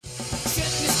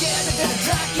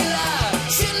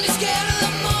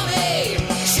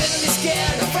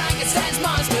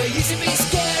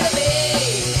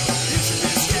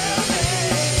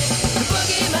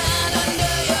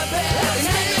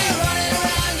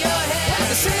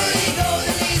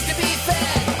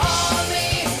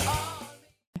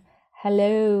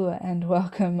Hello and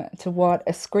welcome to What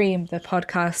a Scream, the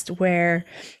podcast where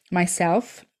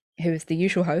myself, who is the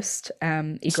usual host,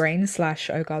 Igraine slash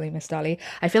Oh Golly Miss Dolly.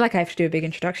 I feel like I have to do a big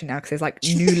introduction now because there's like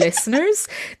new listeners,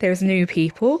 there's new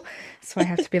people, so I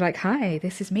have to be like, "Hi,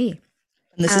 this is me."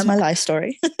 And this is Um, my life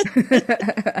story.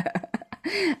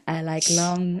 I like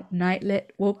long nightlit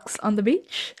walks on the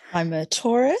beach. I'm a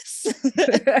Taurus.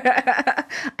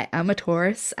 I am a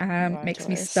Taurus. You are a Makes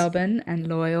me Taurus. stubborn and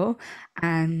loyal,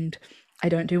 and I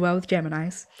don't do well with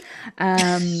Geminis.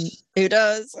 Um, Who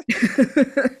does?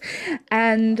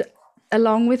 and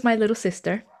along with my little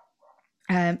sister,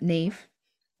 Neve,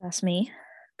 That's me.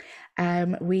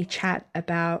 we chat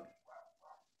about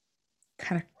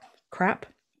kind of crap,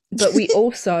 but we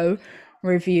also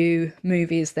review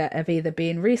movies that have either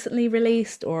been recently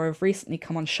released or have recently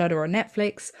come on Shudder or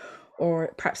Netflix,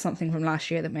 or perhaps something from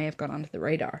last year that may have gone under the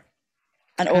radar.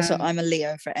 And also, Um, I'm a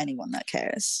Leo for anyone that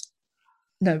cares.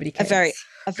 Nobody A very, cares.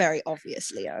 a very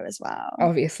obvious Leo as well.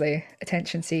 Obviously,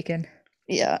 attention seeking.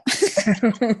 Yeah.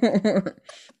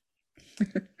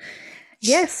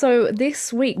 Yeah, so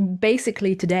this week,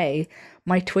 basically today,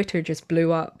 my Twitter just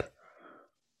blew up.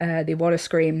 The What a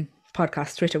Scream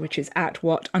podcast Twitter, which is at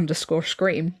what underscore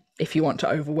scream, if you want to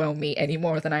overwhelm me any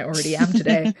more than I already am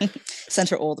today. Send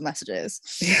her all the messages.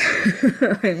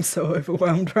 I'm so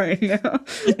overwhelmed right now.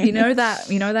 You know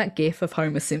that gif of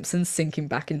Homer Simpson sinking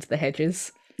back into the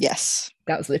hedges? Yes.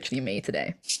 That was literally me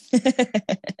today.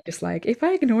 Just like, if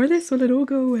I ignore this, will it all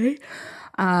go away?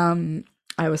 Um,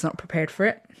 I was not prepared for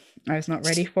it. I was not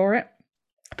ready for it.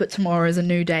 But tomorrow is a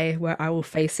new day where I will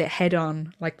face it head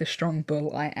on like the strong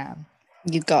bull I am.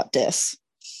 You got this.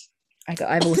 I've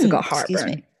also got Excuse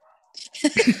heartburn.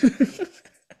 me.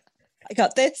 I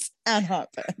got this and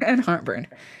heartburn. And heartburn.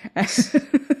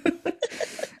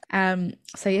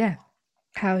 So yeah.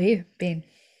 How have you been?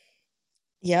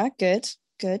 Yeah, good.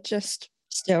 Good. Just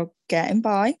still getting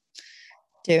by,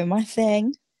 doing my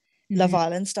thing. Love Mhm.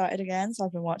 Island started again, so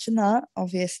I've been watching that,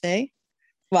 obviously.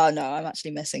 Well, no, I'm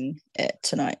actually missing it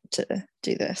tonight to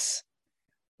do this,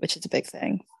 which is a big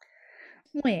thing.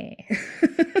 Weh.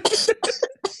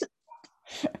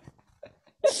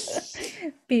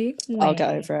 Big I'll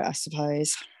get weh. over it, I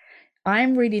suppose.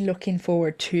 I'm really looking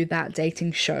forward to that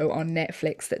dating show on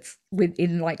Netflix that's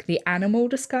within like the animal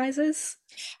disguises.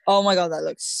 Oh my god, that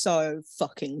looks so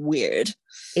fucking weird.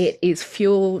 It is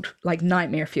fueled like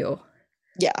nightmare fuel.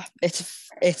 Yeah, it's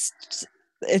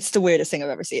the weirdest thing I've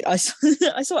ever seen. I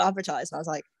saw it advertised and I was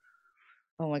like,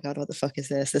 oh my god, what the fuck is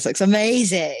this? This looks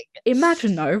amazing.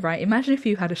 Imagine though, right? Imagine if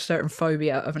you had a certain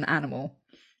phobia of an animal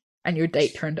and your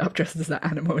date turned up dressed as that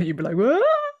animal and you'd be like, "What?"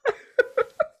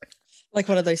 Like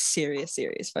one of those serious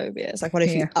phobias. Like what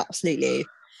if you Yeah. absolutely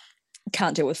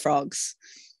can't deal with frogs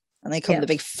and they come Yeah. with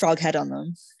a big frog head on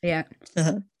them? Yeah.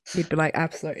 You'd be like,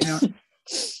 absolutely not.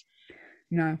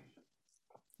 No.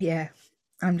 Yeah.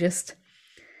 I'm just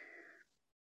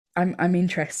I'm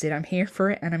interested. I'm here for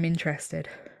it and I'm interested.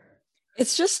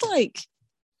 It's just like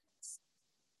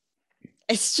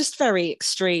it's just very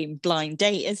extreme blind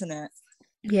date, isn't it?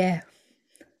 Yeah.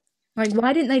 Like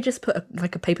why didn't they just put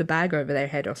like a paper bag over their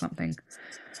head or something?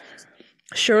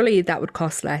 Surely that would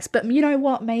cost less. But you know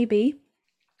what? Maybe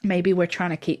we're trying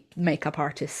to keep makeup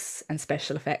artists and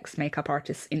special effects makeup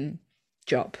artists in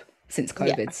job since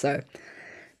Yeah. COVID. So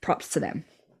props to them.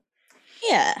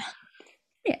 Yeah.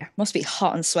 Yeah. Must be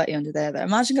hot and sweaty under there though.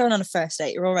 Imagine going on a first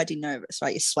date. You're already nervous,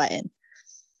 right? You're sweating.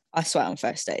 I sweat on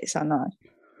first dates, I know.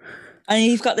 And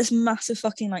you've got this massive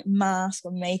fucking like mask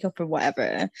or makeup or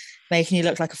whatever, making you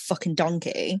look like a fucking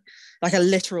donkey, like a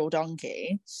literal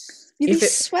donkey. You'd be If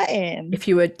it sweating. if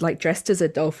you were like dressed as a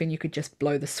dolphin, you could just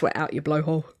blow the sweat out your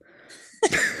blowhole.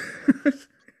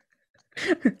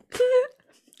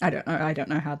 I don't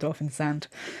know how dolphins sound.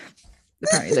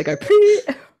 Apparently they go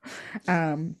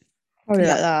um Probably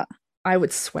yeah, like that. I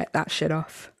would sweat that shit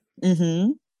off.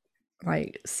 Mm-hmm.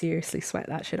 Like seriously sweat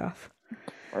that shit off.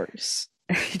 Gross.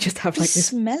 You just have Be like this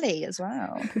smelly as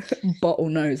well. bottle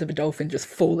nose of a dolphin just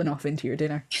falling off into your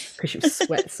dinner because you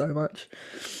sweat so much.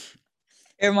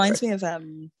 It reminds me of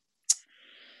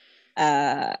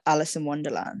Alice in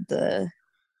Wonderland, the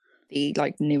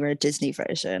like newer Disney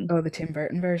version. Oh, the Tim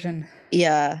Burton version.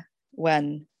 Yeah,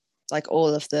 when like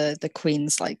all of the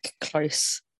queen's like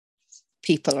close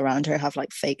people around her have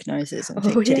like fake noses and Oh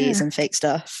fake titties yeah. and fake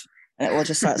stuff, and it all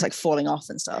just starts like falling off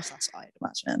and stuff. That's what I'd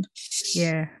imagine.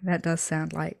 Yeah, that does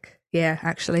sound like yeah,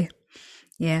 actually.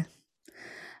 Yeah.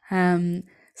 Um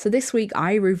so this week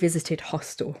I revisited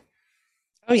Hostel.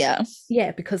 Oh yeah.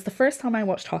 Yeah, because the first time I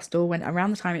watched Hostel, when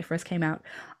around the time it first came out,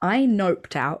 I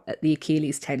noped out at the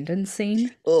Achilles tendon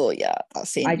scene. Oh yeah. I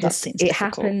That just scene's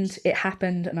difficult. it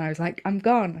happened, and I was like, I'm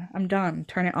gone, I'm done,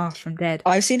 turn it off, I'm dead.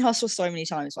 I've seen Hostel so many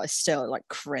times, but I still like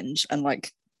cringe, and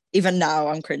like even now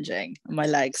I'm cringing. And my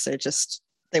legs are just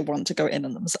they want to go in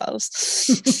on themselves.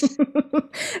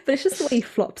 But it's just the way he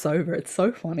flops over. It's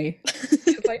so funny.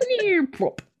 It's like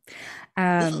plop.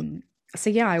 Um, so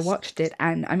yeah, I watched it,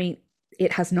 and I mean,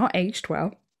 it has not aged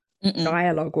well, Mm-mm.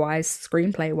 dialogue wise,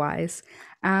 screenplay wise.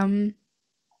 Um,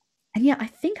 and yeah, I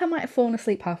think I might have fallen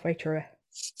asleep halfway through,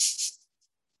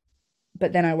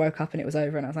 but then I woke up and it was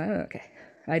over, and I was like, oh, okay,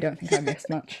 I don't think I missed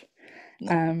much.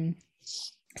 No. Um,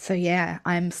 so yeah,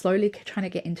 I'm slowly trying to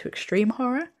get into extreme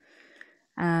horror.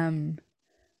 Um,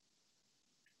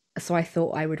 so I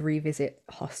thought I would revisit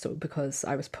Hostel because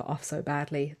I was put off so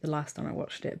badly the last time I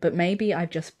watched it. But maybe I've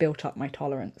just built up my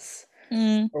tolerance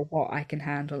Mm. for what I can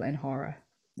handle in horror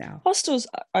now. Hostels,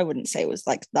 I wouldn't say was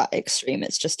like that extreme.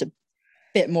 It's just a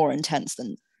bit more intense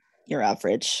than your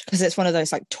average because it's one of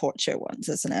those like torture ones,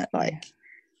 isn't it? Yeah. Like,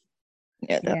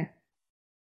 yeah, Yeah.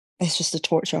 it's just a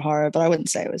torture horror, but I wouldn't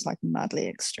say it was like madly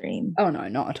extreme. Oh no,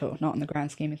 not at all. Not in the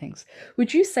grand scheme of things.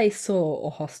 Would you say Saw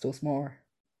or Hostel's more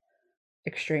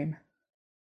extreme?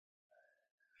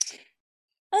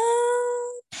 Uh,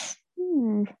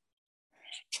 hmm.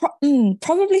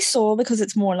 Probably Saw because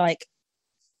it's more like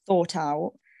thought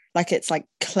out, like it's like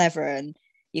clever, and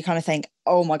you kind of think,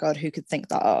 oh my god, who could think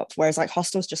that up? Whereas like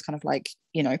Hostel's just kind of like,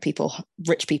 people,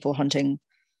 rich people hunting.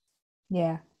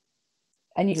 Yeah.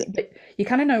 And but you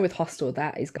kind of know with Hostel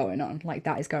that is going on. Like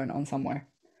that is going on somewhere.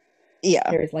 Yeah,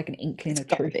 There is like an inkling it's of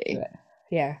gotta truth to be. it.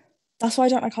 Yeah. That's why I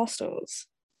don't like Hostels.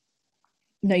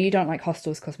 No, you don't like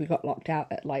hostels because we got locked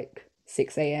out at like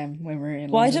 6 a.m. when we were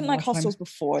in Well, I London didn't the like last time. hostels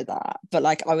before that, but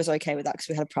like I was okay with that because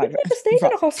we had a We've private never stayed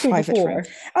in a hostel private room, before. and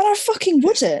I fucking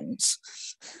wouldn't.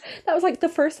 That was like the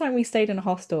first time we stayed in a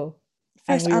hostel,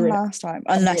 and First we and were, last time, and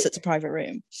we, unless it's a private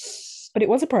room. but it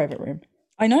was a private room.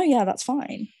 I know, yeah, that's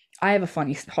fine. I have a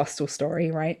funny hostel story,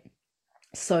 right?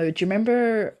 So, do you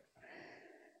remember?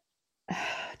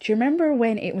 Do you remember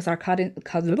when it was our cousin,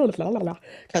 Cousin? cousin,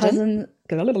 cousin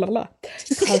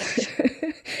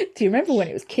do you remember when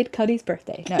it was Kid Cudi's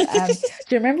birthday? No, do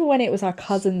you remember when it was our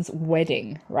cousin's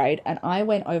wedding, right? And I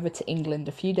went over to England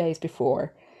a few days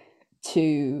before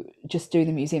to just do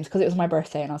the museums because it was my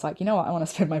birthday, and I was like, you know what, I want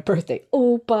to spend my birthday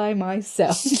all by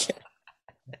myself.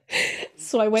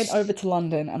 So I went over to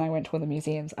London and I went to all the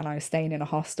museums, and I was staying in a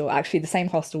hostel, actually the same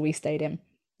hostel we stayed in.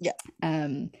 Yeah.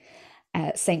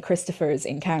 At St. Christopher's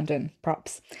in Camden,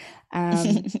 props.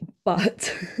 Um,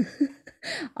 but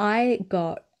I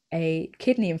got a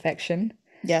kidney infection,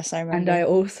 Yes, I and I remember.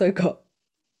 also got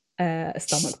a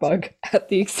stomach bug at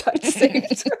the exact same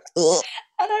time. Ugh.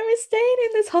 And I was staying in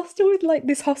this hostel with like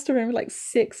this hostel room with like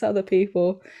six other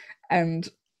people, and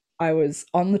I was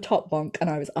on the top bunk and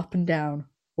I was up and down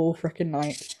all freaking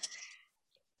night.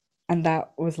 And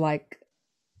that was like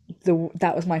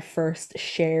that was my first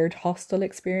shared hostel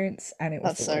experience, and it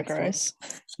was That's the so worst one. gross.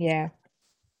 Yeah,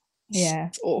 yeah.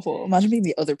 It's awful. Imagine being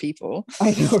the other people.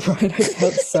 I know, right? I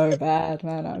felt so bad,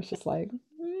 man. I was just like,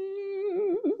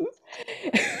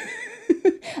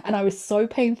 and I was so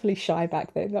painfully shy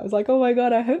back then. I was like, oh my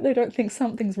God, I hope they don't think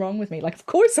something's wrong with me. Like, of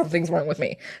course something's wrong with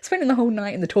me. Spending the whole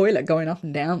night in the toilet going up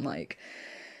and down, like.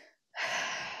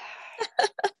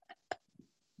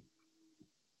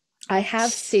 I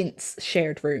have since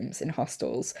shared rooms in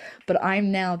hostels, but I'm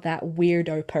now that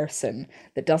weirdo person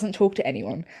that doesn't talk to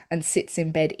anyone and sits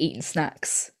in bed eating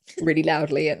snacks really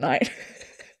loudly at night.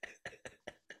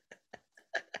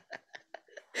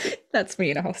 That's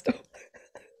me in a hostel.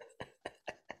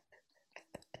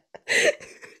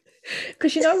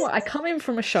 Because you know what? I come in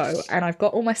from a show and I've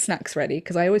got all my snacks ready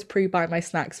because I always pre-buy my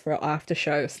snacks for after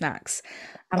show snacks.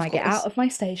 And Of I get out course. of my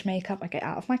stage makeup, I get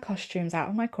out of my costumes, out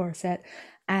of my corset,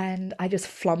 and I just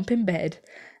flump in bed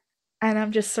and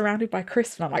I'm just surrounded by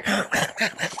crisps and I'm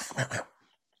like,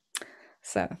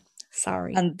 so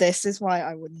sorry. And this is why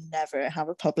I would never have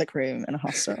a public room in a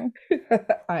hostel.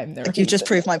 I'm the Like you just reason.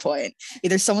 proved my point.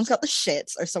 Either someone's got the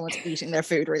shits or someone's eating their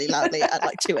food really loudly at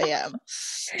like 2 a.m.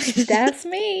 That's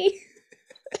me.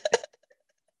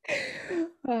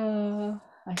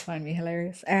 I find me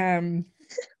hilarious.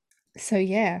 So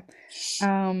yeah.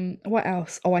 What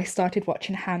else? Oh, I started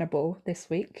watching Hannibal this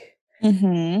week.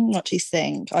 What do you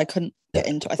think? I couldn't get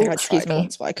into it. I Oh, think I excuse tried me.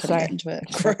 once, but I couldn't get Sorry. into it.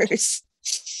 I burped. Gross.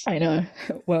 I know.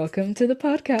 Welcome to the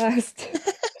podcast.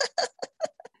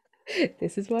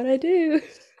 This is what I do.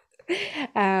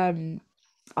 Um,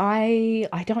 I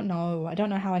don't know. I don't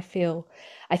know how I feel.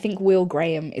 I think Will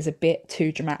Graham is a bit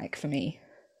too dramatic for me.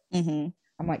 hmm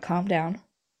I'm like, calm down.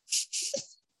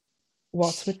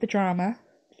 What's with the drama?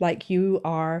 Like you're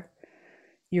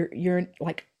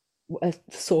like a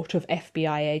sort of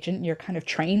FBI agent. You're kind of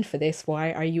trained for this.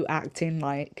 Why are you acting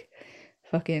like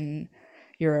fucking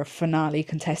you're a finale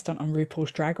contestant on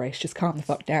RuPaul's Drag Race? Just calm the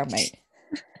fuck down, mate.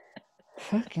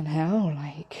 Fucking hell,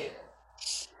 like.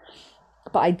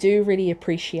 But I do really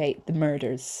appreciate the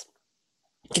murders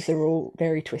because they're all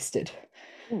very twisted.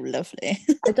 Ooh, lovely.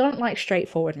 I don't like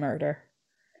straightforward murder.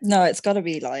 No, it's got to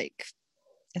be like,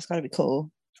 it's got to be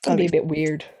cool. It's gonna be a bit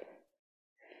weird.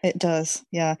 It does,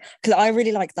 yeah. Because I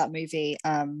really liked that movie,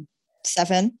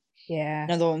 Seven. Yeah.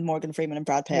 Another one with Morgan Freeman and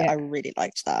Brad Pitt. Yeah. I really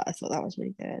liked that. I thought that was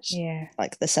really good. Yeah.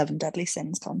 Like the Seven Deadly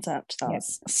Sins concept. That Yeah.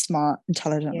 was smart,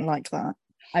 intelligent, Yeah. like that.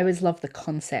 I always love the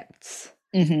concepts.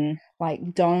 Mm-hmm.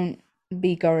 Like, don't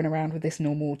be going around with this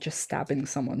normal just stabbing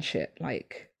someone shit.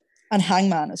 Like, And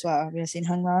Hangman as well. Have you ever seen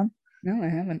Hangman? no, I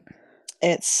haven't.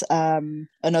 It's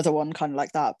another one kind of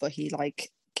like that, but he like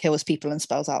kills people and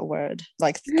spells out a word,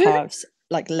 like carves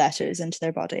like letters into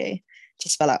their body to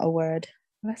spell out a word.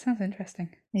 Well, that sounds interesting.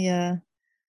 Yeah.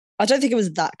 I don't think it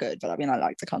was that good, but I mean, I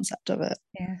like the concept of it.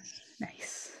 Yeah.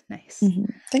 Nice. Nice. Mm-hmm.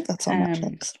 I think that's on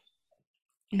Netflix.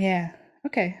 Yeah.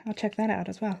 Okay, I'll check that out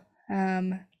as well.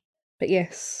 But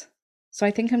yes. So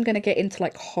I think I'm gonna get into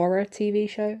like horror TV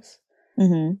shows.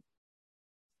 Mm-hmm.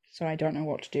 So I don't know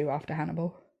what to do after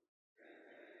Hannibal.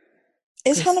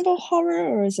 Is Hannibal horror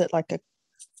or is it like a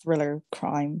thriller,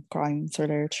 crime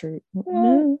thriller? True.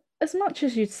 Well, as much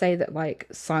as you'd say that like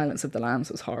Silence of the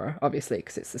Lambs was horror, obviously,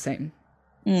 because it's the same.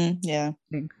 Yeah.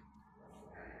 thing.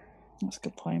 That's a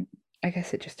good point. I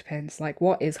guess it just depends. Like,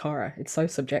 what is horror? It's so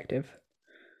subjective.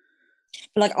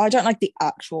 Like, I don't like the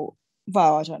actual.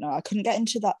 Well, I don't know. I couldn't get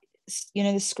into that. You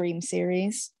know, the Scream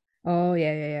series. Oh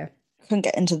yeah. I couldn't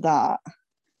get into that.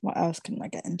 What else couldn't I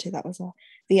get into? That was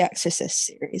the Exorcist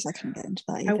series. I couldn't get into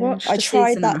that either. I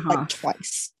tried that like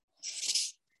twice.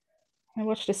 I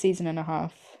watched a season and a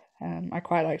half. I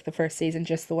quite liked the first season,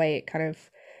 just the way it kind of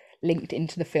linked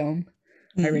into the film.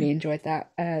 I really enjoyed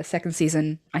that. Second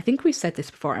season, I think we've said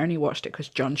this before. I only watched it because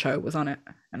John Cho was on it,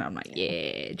 and I'm like,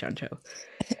 yeah, John Cho.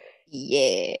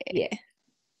 Yeah.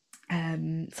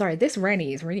 Sorry, this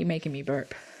Rennie is really making me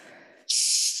burp.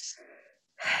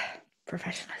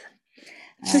 Professionalism.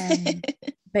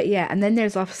 But yeah, and then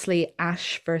there's obviously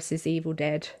Ash versus Evil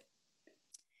Dead.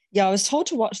 Yeah, I was told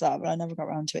to watch that, but I never got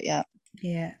around to it yet.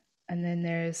 Yeah, and then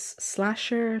there's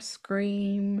Slasher,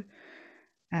 Scream.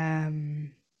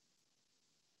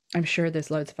 I'm sure there's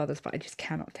loads of others, but I just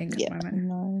cannot think at the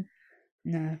moment.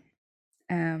 No.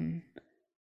 And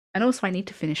also I need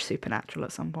to finish Supernatural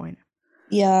at some point.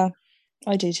 Yeah,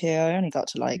 I do too. I only got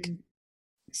to like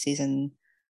season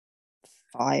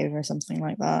 5 or something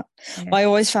like that. Yeah. But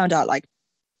I found out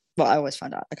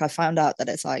that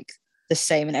it's like the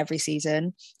same in every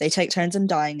season. They take turns in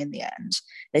dying in the end.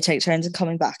 They take turns in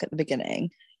coming back at the beginning.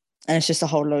 And it's just a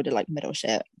whole load of like middle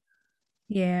shit.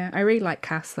 Yeah, I really like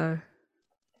Cass though.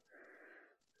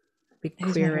 Big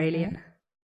queer alien.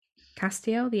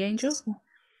 Castiel, the angel?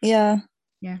 Yeah.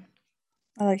 Yeah.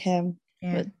 I like him.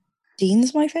 Yeah. But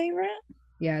Dean's my favourite.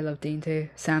 Yeah, I love Dean too.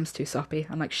 Sam's too soppy.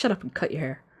 I'm like, shut up and cut your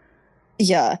hair.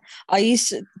 Yeah. I used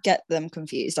to get them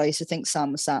confused. I used to think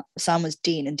Sam was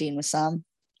Dean and Dean was Sam.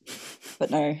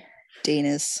 But no, Dean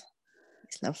is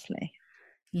lovely.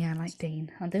 Yeah, I like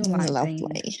Dean. I do like lovely.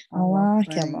 Dean. I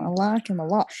like him. I like him a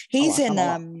lot. He's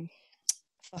in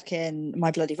fucking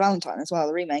My Bloody Valentine as well,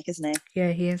 the remake, isn't he?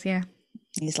 Yeah, he is, yeah.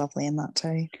 He's lovely in that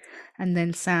too. And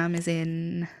then Sam is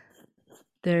in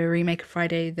the remake of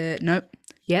Friday the 13th.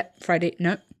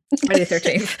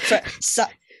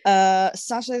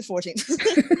 Saturday the 14th.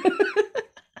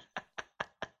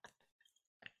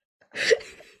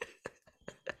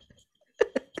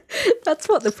 That's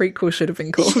what the prequel should have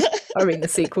been called. I mean, the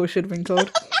sequel should have been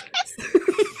called.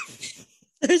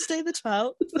 Thursday the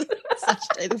 12th,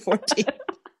 Saturday the 14th.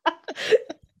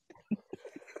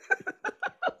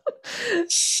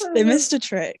 They missed a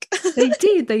trick. They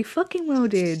did. They fucking well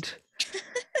did.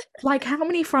 Like, how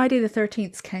many Friday the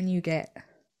 13th can you get?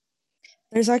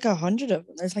 There's like 100 of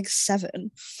them. There's like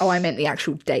 7. Oh, I meant the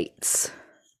actual dates.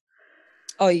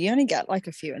 Oh, you only get like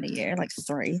a few in a year, like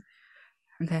 3.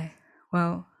 Okay.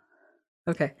 Well,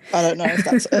 okay. I don't know if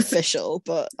that's official,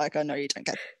 but like I know you don't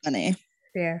get any.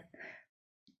 Yeah.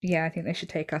 Yeah, I think they should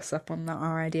take us up on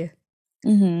our idea.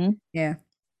 Mm-hmm. Yeah.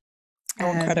 I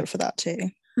want credit for that too.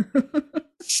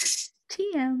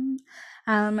 TM.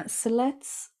 So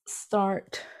let's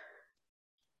start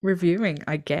reviewing,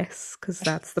 I guess, because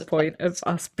that's the point of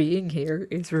us being here,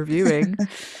 is reviewing.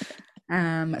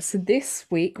 So this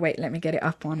week, wait, let me get it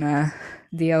up on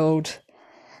the old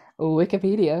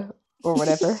Wikipedia. or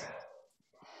whatever.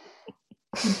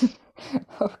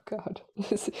 Oh God,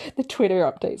 the Twitter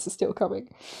updates are still coming.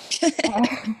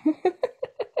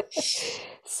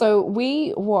 So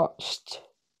we watched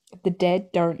The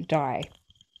Dead Don't Die,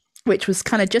 which was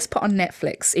kind of just put on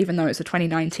Netflix, even though it's a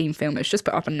 2019 film. It's just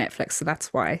put up on Netflix, so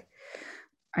that's why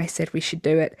I said we should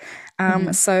do it.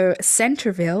 Mhm. So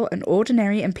Centerville, an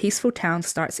ordinary and peaceful town,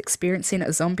 starts experiencing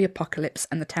a zombie apocalypse,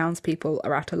 and the townspeople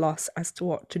are at a loss as to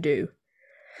what to do.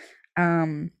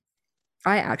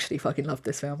 I actually fucking loved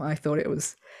this film. I thought it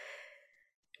was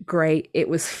great. It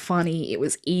was funny. It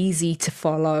was easy to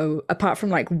follow, apart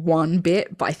from like one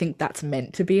bit, but I think that's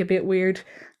meant to be a bit weird.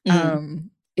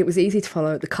 It was easy to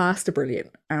follow. The cast are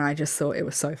brilliant, and I just thought it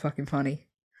was so fucking funny.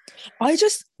 I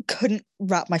just couldn't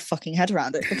wrap my fucking head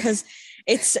around it because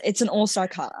it's an all-star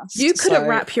cast. You couldn't so-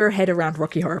 wrap your head around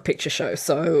Rocky Horror Picture Show,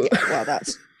 so Yeah, well,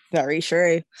 that's very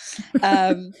true.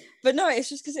 But no, it's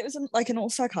just because it was like an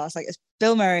all-star cast. Like it's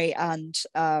Bill Murray and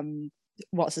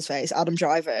what's his face, Adam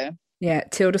Driver. yeah,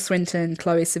 Tilda Swinton,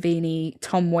 Chloe Savini,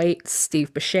 Tom Waits,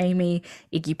 Steve Buscemi,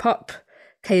 Iggy Pop,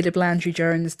 Caleb Landry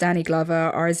Jones, Danny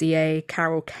Glover, RZA,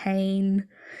 Carol Kane.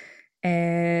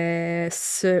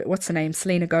 What's her name?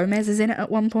 Selena Gomez is in it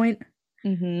at one point.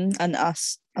 And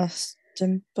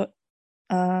Aston, but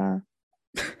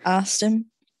Aston.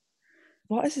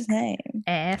 What is his name?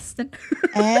 Aston.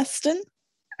 Aston.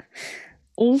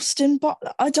 Austin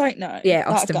Butler. I don't know. Yeah, That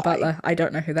Austin guy. Butler. I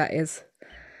don't know who that is.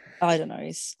 I don't know.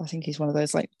 I think he's one of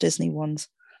those like Disney ones.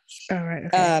 Oh, right.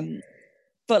 Okay.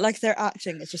 But like their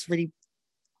acting is just really.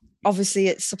 Obviously,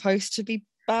 it's supposed to be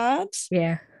bad,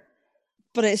 Yeah.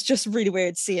 but it's just really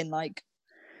weird seeing like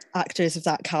actors of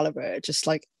that caliber just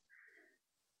like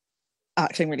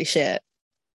acting really shit.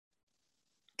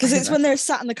 Because it's when they're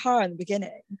sat in the car in the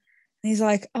beginning, and he's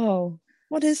like, "Oh,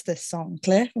 what is this song,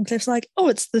 Cliff?" And Cliff's like, "Oh,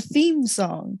 it's the theme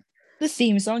song." The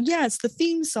theme song, yeah, it's the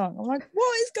theme song. I'm like,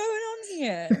 what is going on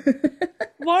here?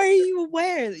 Why are you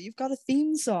aware that you've got a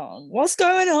theme song? What's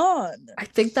going on? I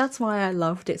think that's why I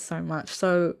loved it so much.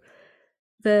 So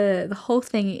the whole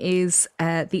thing is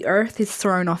the Earth is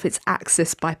thrown off its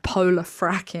axis by polar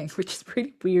fracking, which is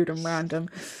pretty weird and random,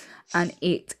 and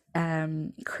it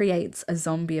creates a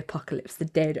zombie apocalypse. The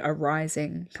dead are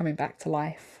rising, coming back to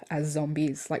life as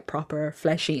zombies, like proper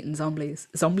flesh-eating zombies.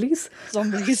 Zombies?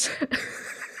 Zombies.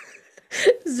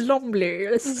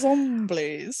 Zombies.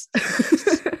 Zombies.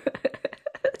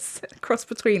 Cross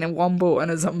between a womble and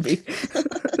a zombie.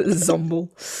 Zomble.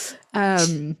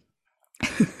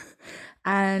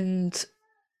 And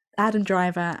Adam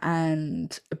Driver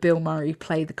and Bill Murray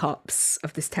play the cops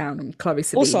of this town, and Chloe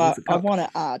Sevigny Also, is a I cop. want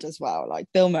to add as well, like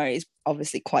Bill Murray's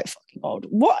obviously quite fucking old.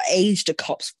 What age do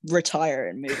cops retire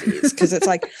in movies? Because it's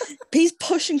like he's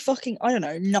pushing fucking, I don't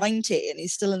know, 90 and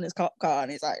he's still in his cop car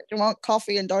and he's like, "Do you want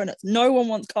coffee and donuts?" No one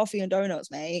wants coffee and donuts,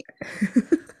 mate.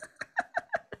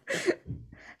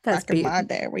 That's Back in my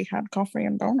day, we had coffee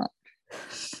and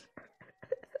donuts.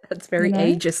 That's very You know?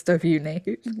 ageist of you,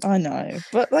 Nate. I know,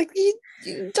 but like you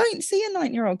don't see a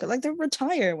 9-year-old, like they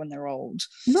retire when they're old.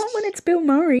 Not when it's Bill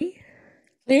Murray.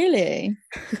 Clearly.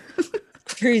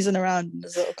 Cruising around in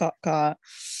his little cop car.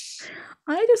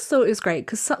 I just thought it was great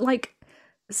because,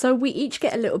 so we each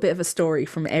get a little bit of a story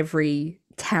from every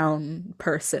town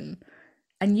person.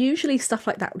 And usually stuff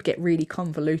like that would get really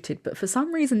convoluted, but for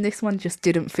some reason this one just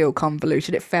didn't feel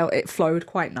convoluted. It flowed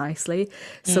quite nicely.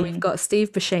 So we've got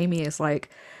Steve Buscemi as like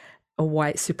a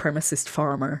white supremacist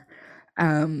farmer.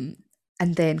 And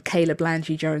then Caleb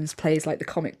Landry Jones plays like the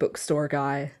comic book store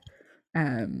guy.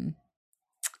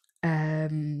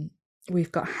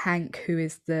 We've got Hank, who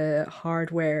is the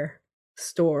hardware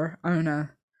store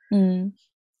owner. And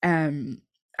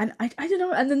I don't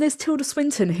know. And then there's Tilda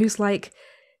Swinton, who's like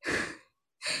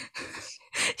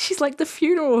she's like the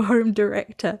funeral home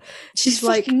director. She's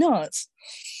like fucking nuts.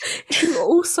 Who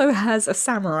also has a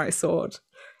samurai sword.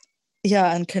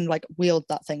 Yeah, and can like wield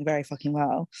that thing very fucking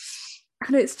well.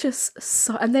 And it's just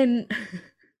so. And then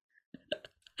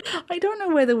I don't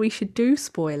know whether we should do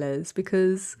spoilers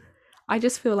because I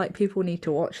just feel like people need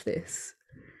to watch this.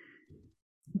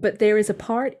 But there is a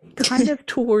part kind of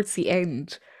towards the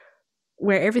end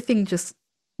where everything just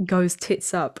goes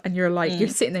tits up, and you're like, you're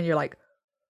sitting there, and you're like,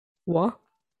 what?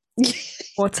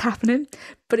 What's happening?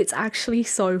 But it's actually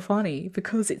so funny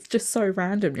because it's just so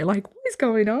random. You're like, what is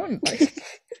going on? Like,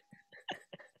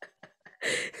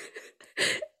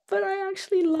 but I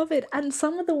actually love it. And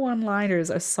some of the one-liners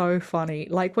are so funny.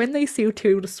 Like when they see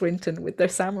Tilda Swinton with their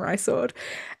samurai sword,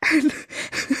 and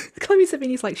Chloe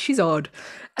Sevigny's like, she's odd.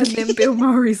 And then Bill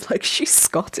Murray's like, she's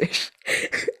Scottish.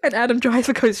 And Adam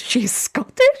Driver goes, she's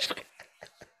Scottish?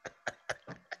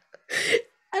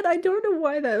 And And I don't know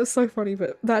why that was so funny,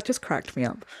 but that just cracked me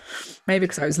up. Maybe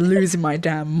because I was losing my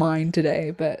damn mind today,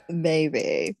 but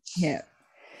Maybe. yeah.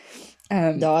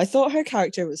 No, I thought her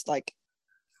character was like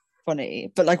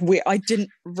funny, but like I didn't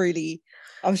really.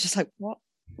 I was just like, what?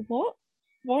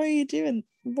 Why are you doing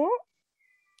what?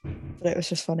 But it was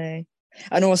just funny,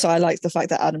 and also I liked the fact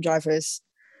that Adam Driver's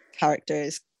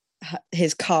character's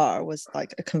his car was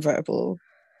like a convertible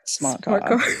smart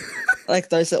car. Like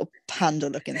those little panda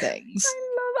looking things.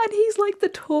 I love, and he's like the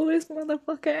tallest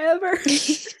motherfucker ever.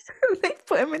 They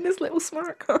put him in this little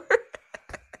smart car.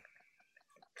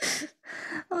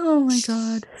 Oh my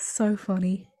god, so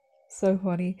funny. So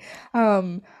funny.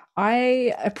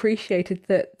 I appreciated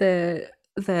that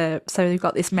so we've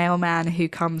got this mailman who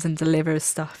comes and delivers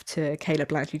stuff to Caleb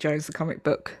Blanchard Jones, the comic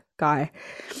book guy.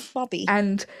 Bobby.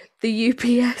 And the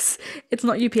UPS, it's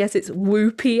not UPS, it's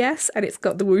WooPS, and it's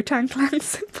got the Wu-Tang Clan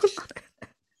symbol on it.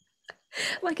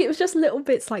 Like, it was just little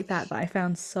bits like that I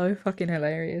found so fucking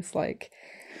hilarious. Like,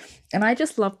 and I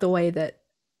just loved the way that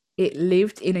it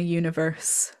lived in a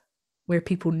universe where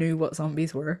people knew what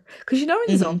zombies were. Because you know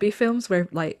in zombie films where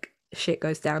like shit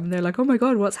goes down and they're like, oh my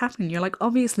god, what's happening? You're like,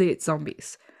 obviously it's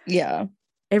zombies. Yeah.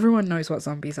 Everyone knows what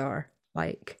zombies are.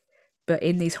 Like, but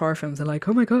in these horror films they're like,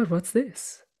 oh my god, what's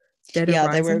this? Dead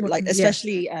they were like,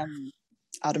 especially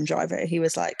Adam Driver, he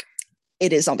was like,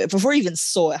 it is zombie. Before he even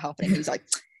saw it happening, he was like,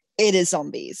 it is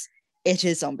zombies. It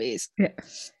is zombies. Yeah.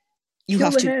 You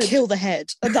have to kill the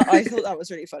head. I thought that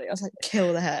was really funny. I was like,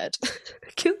 kill the head.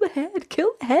 Kill the head.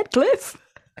 Kill the head, Cliff.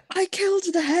 I killed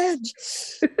the head.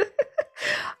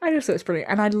 I just thought it was brilliant.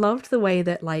 And I loved the way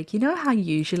that, like, you know how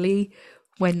usually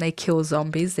when they kill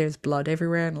zombies, there's blood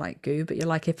everywhere and like goo, but you're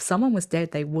like, if someone was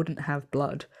dead, they wouldn't have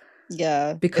blood.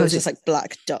 Yeah. Because it was just like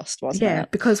black dust, wasn't it? Yeah,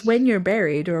 because when you're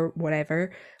buried or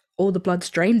whatever, all the blood's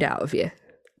drained out of you.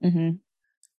 Mm-hmm.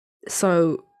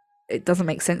 So it doesn't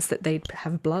make sense that they'd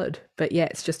have blood, but yeah,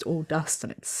 it's just all dust,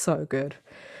 and it's so good,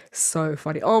 so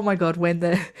funny. Oh my god, when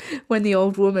the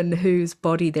old woman whose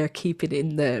body they're keeping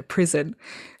in the prison,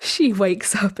 she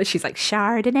wakes up and she's like,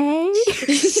 Chardonnay.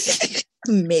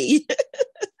 Me.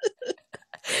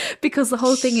 Because the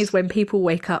whole thing is when people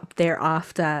wake up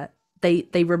thereafter,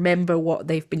 they remember what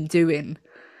they've been doing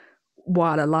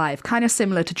while alive, kind of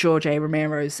similar to George A.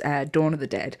 Romero's Dawn of the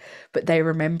Dead, but they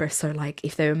remember. So like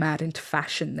if they were mad into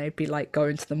fashion, they'd be like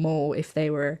going to the mall. If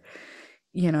they were,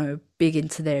 you know, big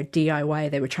into their DIY,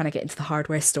 they were trying to get into the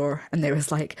hardware store, and there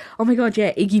was like, oh my god,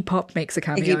 yeah, Iggy Pop makes a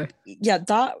cameo.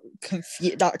 That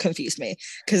confused me,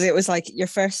 because it was like your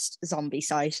first zombie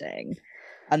sighting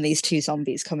and these two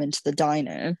zombies come into the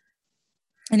diner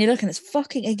and you look and it's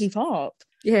fucking Iggy Pop.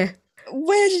 Yeah.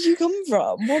 Where did you come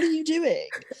from? What are you doing?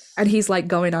 And he's like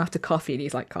going after coffee, and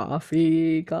he's like,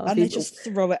 coffee. And they just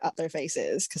throw it at their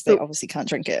faces because they obviously can't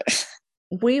drink it.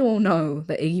 We all know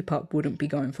that Iggy Pop wouldn't be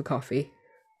going for coffee.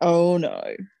 Oh no.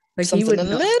 Like, something he would a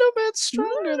little bit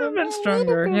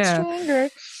stronger. Yeah.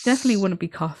 Definitely wouldn't be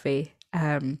coffee.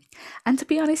 And to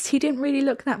be honest, he didn't really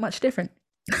look that much different.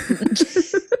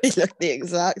 He looked the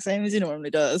exact same as he normally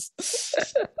does.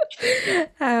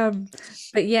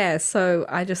 But yeah, so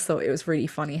I just thought it was really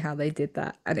funny how they did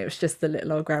that, and it was just the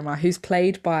little old grandma who's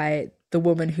played by the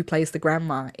woman who plays the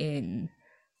grandma in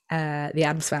the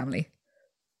Addams Family.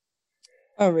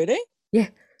 Oh really? Yeah,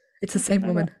 it's the same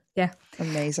woman. Yeah,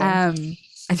 amazing. And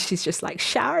she's just like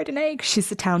Chardonnay. She's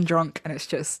the town drunk, and it's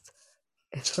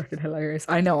fucking hilarious.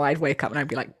 I know I'd wake up and I'd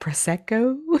be like,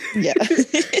 Prosecco. Yeah.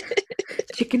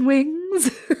 Chicken wings.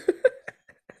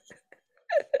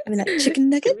 I mean, like chicken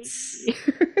nuggets.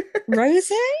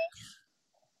 Rosé.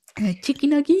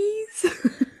 Chicken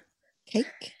nuggies.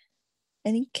 Cake.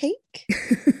 Any cake?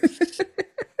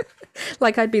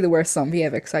 Like, I'd be the worst zombie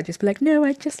ever, because I'd just be like, no,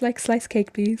 I just like sliced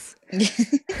cake, please.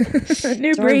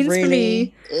 No brains for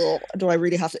me. Do I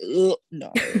really have to?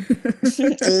 No.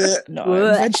 No,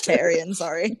 I'm vegetarian,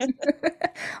 sorry.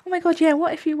 Oh my god, yeah,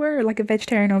 what if you were like a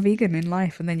vegetarian or vegan in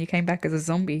life and then you came back as a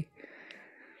zombie?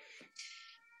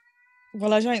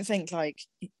 Well, I don't think, like,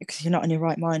 because you're not in your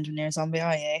right mind when you're a zombie,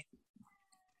 are you?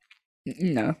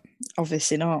 No.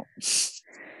 Obviously not.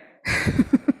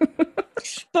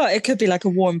 But it could be like a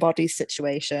warm body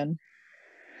situation.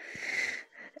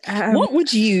 What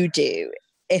would you do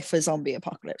if a zombie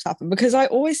apocalypse happened? Because I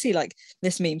always see like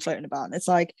this meme floating about, and it's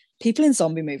like people in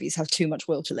zombie movies have too much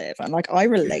will to live, and like I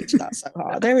relate to that so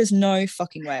hard. There is no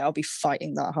fucking way I'll be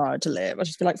fighting that hard to live. I'll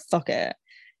just be like, fuck it.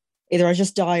 Either I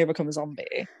just die or become a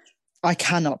zombie. I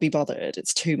cannot be bothered.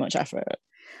 It's too much effort.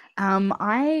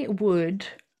 I would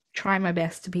try my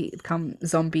best to become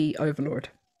zombie overlord.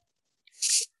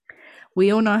 We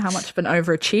all know how much of an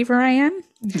overachiever I am.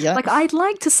 Yeah. Like, I'd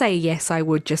like to say, yes, I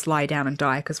would just lie down and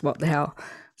die, because what the hell?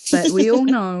 But we all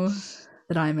know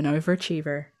that I'm an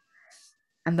overachiever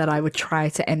and that I would try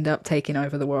to end up taking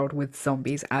over the world with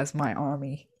zombies as my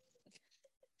army.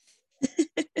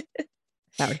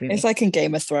 That would be It's me. like in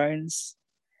Game of Thrones,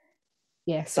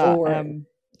 Yes, that or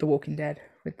The Walking Dead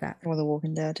with that. or The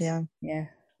Walking Dead, yeah. Yeah,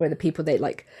 where the people they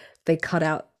cut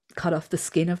off the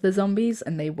skin of the zombies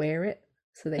and they wear it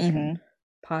so they can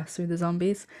pass through the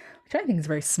zombies, which I think is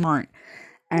very smart.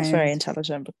 It's very And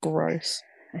intelligent, but gross.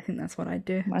 I think that's what I'd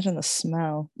do. Imagine the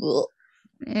smell. Ugh.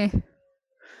 Eh,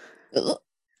 Ugh.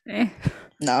 eh.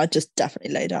 No, I'd just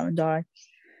definitely lay down and die.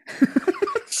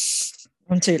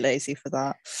 I'm too lazy for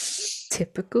that.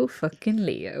 Typical fucking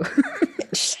Leo.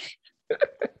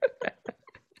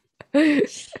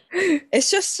 It's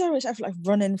just so much effort, like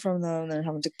running from them and then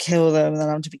having to kill them and then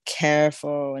having to be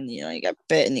careful, and you know, you get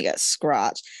bit and you get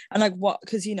scratched. And like what,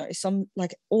 because you know, some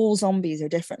like all zombies are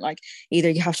different. Like either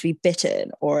you have to be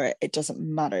bitten or it doesn't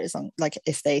matter, as long like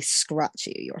if they scratch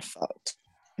you, you're fucked.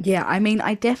 Yeah, I mean,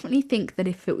 I definitely think that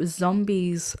if it was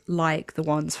zombies like the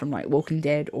ones from like Walking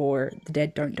Dead or The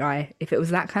Dead Don't Die, if it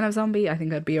was that kind of zombie, I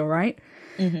think I'd be all right.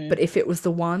 Mm-hmm. But if it was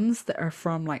the ones that are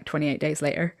from like 28 Days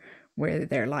Later, where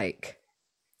they're like,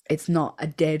 it's not a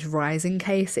dead rising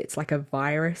case, it's like a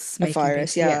virus A making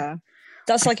virus, people. yeah.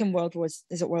 That's like in World War, is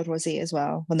it World War Z as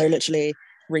well? When they're literally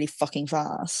really fucking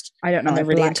fast I don't know. and I they're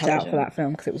really blacked out for intelligent. that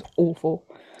film because it was awful.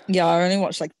 Yeah, I only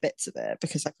watched like bits of it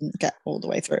because I couldn't get all the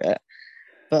way through it.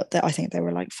 But I think they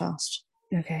were like fast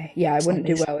Okay. Yeah, I wouldn't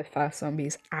do zombies. well with fast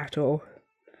zombies at all.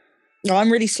 No, I'm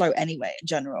really slow anyway in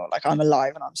general. Like I'm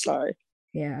alive and I'm slow.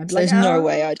 Yeah, I'd be So like, there's no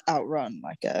way oh, I'd outrun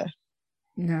like a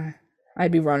no.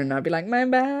 I'd be running. I'd be like, my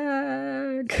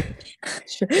back,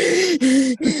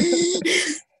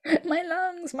 my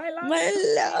lungs, my my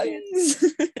lungs.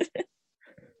 lungs.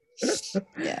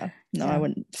 Yeah. No, I Yeah.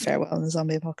 wouldn't fare well in the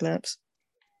zombie apocalypse.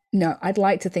 No, I'd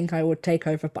like to think I would take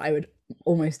over, but I would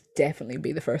almost definitely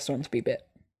be the first one to be bit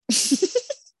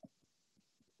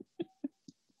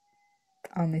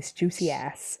on this juicy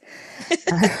ass.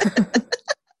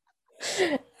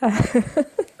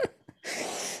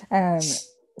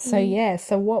 So yeah,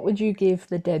 so what would you give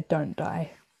The Dead Don't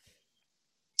Die?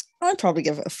 I'd probably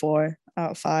give it a 4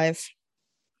 out of 5.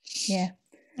 Yeah,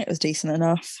 It was decent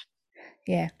enough.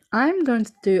 yeah. I'm going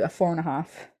to do a 4.5.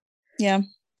 Yeah.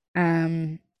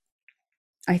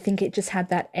 I think it just had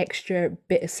that extra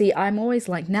bit. See, I'm always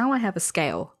like, now I have a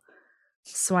scale.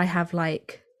 So I have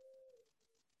like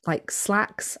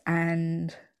Slacks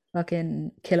and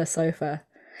fucking Killer Sofa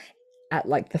at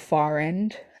like the far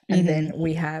end. And then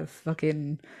we have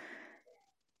fucking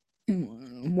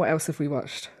what else have we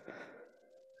watched?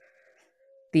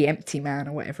 The Empty Man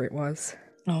or whatever it was.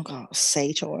 Oh god,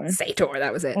 Sator. Sator,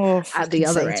 that was it. Oh, At the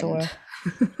other Sator. end.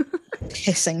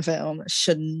 Pissing film that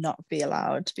should not be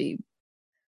allowed to be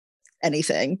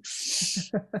anything.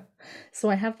 So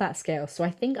I have that scale. So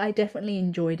I think I definitely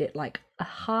enjoyed it like a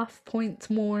half point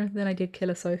more than I did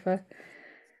Killer Sofa.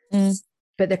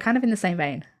 But they're kind of in the same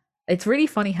vein. It's really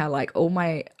funny how like all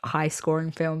my high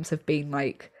scoring films have been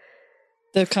like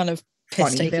The kind of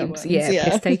funny piss-takey films. ones. Yeah,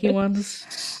 piss-taking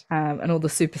ones. And all the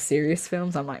super serious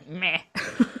films, I'm like, meh.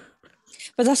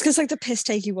 But that's because like the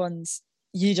piss-takey ones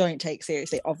you don't take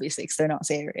seriously, obviously, because they're not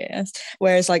serious.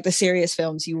 Whereas like the serious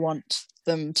films, you want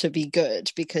them to be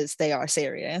good because they are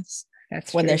serious.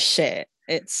 That's when true. they're shit,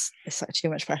 it's like too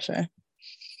much pressure.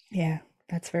 Yeah,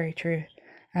 that's very true.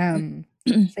 So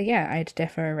yeah, I'd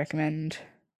definitely recommend.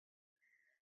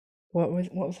 What was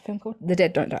the film called? The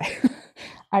Dead Don't Die.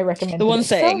 I recommend The one it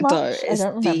so thing though much, I is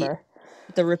don't remember.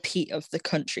 the repeat of the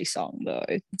country song though,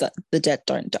 that The Dead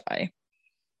Don't Die.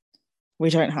 We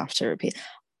don't have to repeat.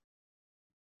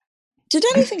 Did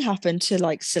anything happen to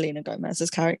like Selena Gomez's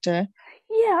character?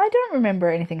 Yeah, I don't remember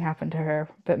anything happened to her,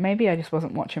 but maybe I just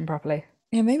wasn't watching properly.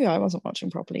 Yeah, maybe I wasn't watching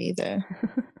properly either.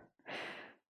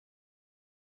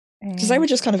 Because they were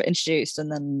just kind of introduced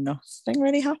and then nothing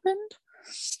really happened.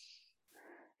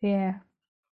 Yeah.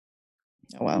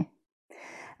 Oh well.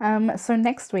 So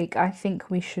next week I think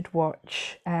we should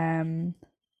watch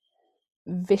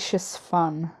Vicious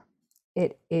Fun.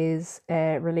 It is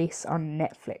a release on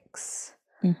Netflix.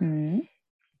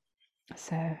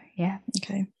 So yeah.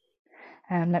 Okay.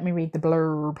 Let me read the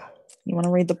blurb. You want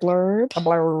to read the blurb? A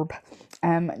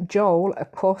blurb. Joel, a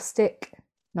caustic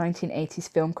 1980s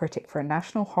film critic for a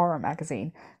national horror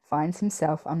magazine, finds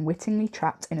himself unwittingly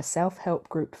trapped in a self-help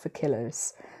group for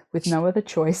killers. With no other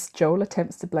choice, Joel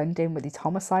attempts to blend in with his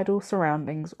homicidal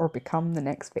surroundings or become the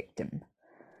next victim.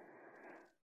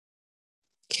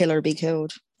 Kill or be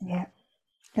killed. Yeah.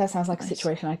 That sounds like a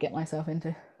situation I'd get myself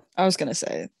into. I was going to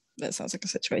say, that sounds like a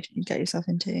situation you'd get yourself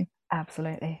into.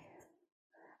 Absolutely.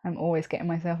 I'm always getting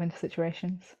myself into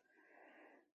situations.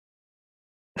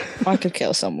 I could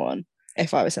kill someone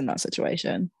if I was in that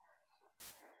situation.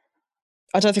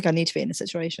 I don't think I need to be in a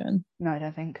situation. No, I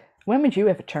don't think. When would you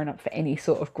ever turn up for any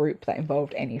sort of group that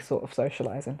involved any sort of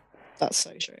socializing? That's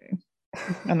so true.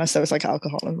 Unless there was like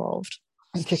alcohol involved.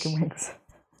 And chicken wings.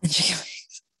 And chicken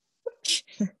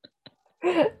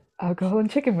wings. Alcohol and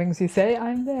chicken wings, you say?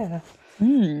 I'm there.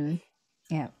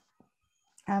 Yeah.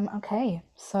 Okay,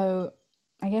 so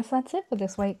I guess that's it for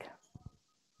this week.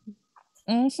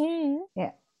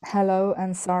 Yeah. Hello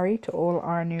and sorry to all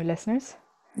our new listeners.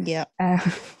 Yeah.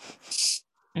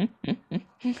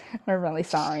 We're really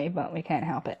sorry, but we can't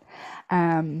help it.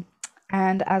 And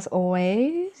as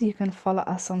always, you can follow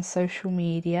us on social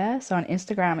media. So on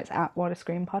Instagram, it's at What a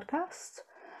Scream Podcast.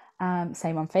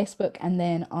 Same on Facebook. And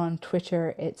then on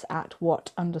Twitter, it's at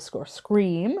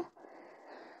What_Scream.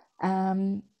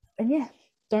 And yeah,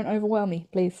 don't overwhelm me,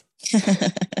 please.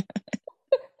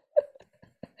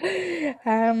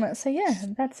 So yeah,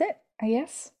 that's it, I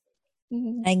guess.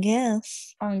 I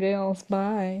guess. On girls,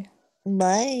 bye.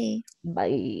 Bye.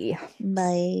 Bye.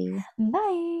 Bye.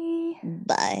 Bye.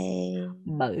 Bye.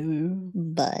 Bye.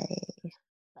 Bye.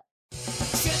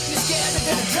 Shouldn't be scared of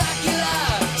Dracula.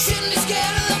 Shouldn't be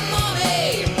scared of